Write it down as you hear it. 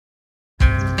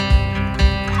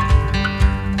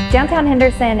Downtown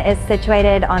Henderson is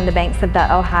situated on the banks of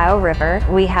the Ohio River.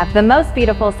 We have the most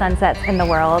beautiful sunsets in the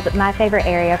world. My favorite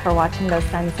area for watching those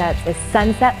sunsets is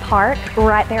Sunset Park,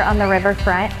 right there on the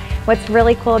riverfront. What's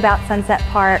really cool about Sunset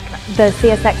Park, the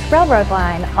CSX railroad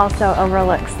line also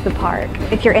overlooks the park.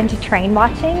 If you're into train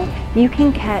watching, you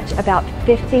can catch about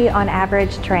 50 on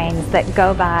average trains that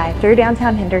go by through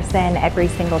downtown Henderson every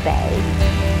single day.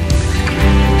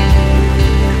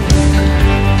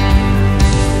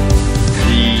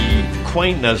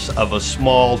 Quaintness of a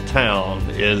small town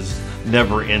is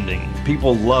never ending.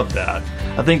 People love that.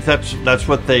 I think that's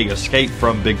what they escape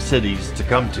from big cities to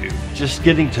come to. Just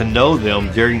getting to know them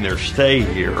during their stay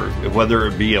here, whether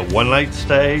it be a one-night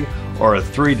stay or a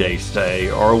 3-day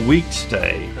stay or a week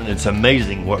stay. And it's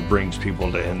amazing what brings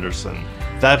people to Henderson.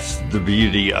 That's the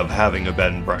beauty of having a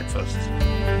bed and breakfast.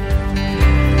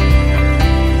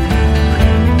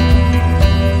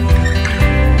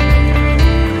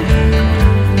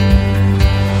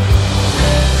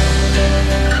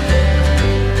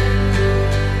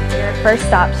 First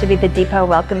stop should be the Depot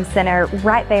Welcome Center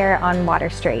right there on Water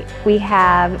Street. We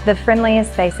have the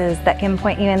friendliest faces that can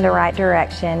point you in the right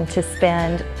direction to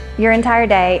spend your entire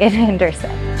day in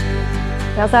Henderson.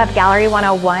 We also have Gallery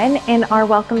 101 in our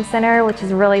Welcome Center, which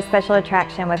is a really special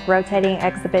attraction with rotating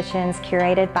exhibitions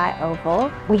curated by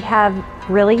Oval. We have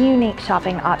really unique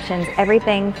shopping options,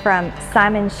 everything from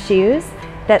Simon's Shoes,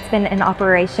 that's been in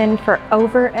operation for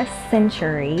over a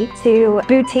century, to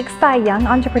boutiques by young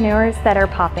entrepreneurs that are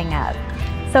popping up.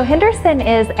 So Henderson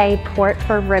is a port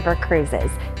for river cruises.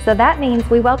 So that means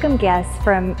we welcome guests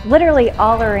from literally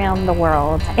all around the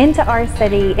world into our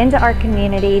city, into our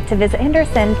community to visit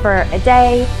Henderson for a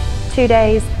day, 2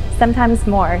 days, sometimes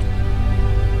more.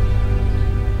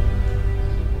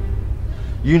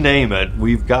 You name it,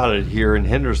 we've got it here in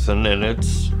Henderson, and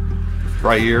it's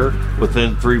right here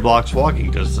within 3 blocks walking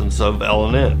distance of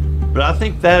L&N. But I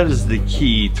think that is the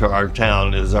key to our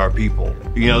town, is our people.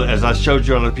 You know, as I showed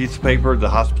you on a piece of paper, the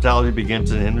hospitality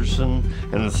begins in Henderson.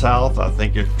 In the South, I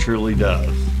think it truly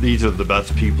does. These are the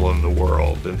best people in the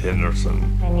world in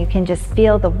Henderson. And you can just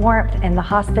feel the warmth and the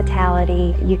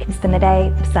hospitality. You can spend the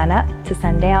day sun up to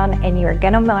sundown, and you're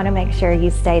gonna wanna make sure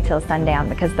you stay till sundown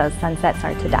because those sunsets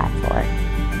are to die for.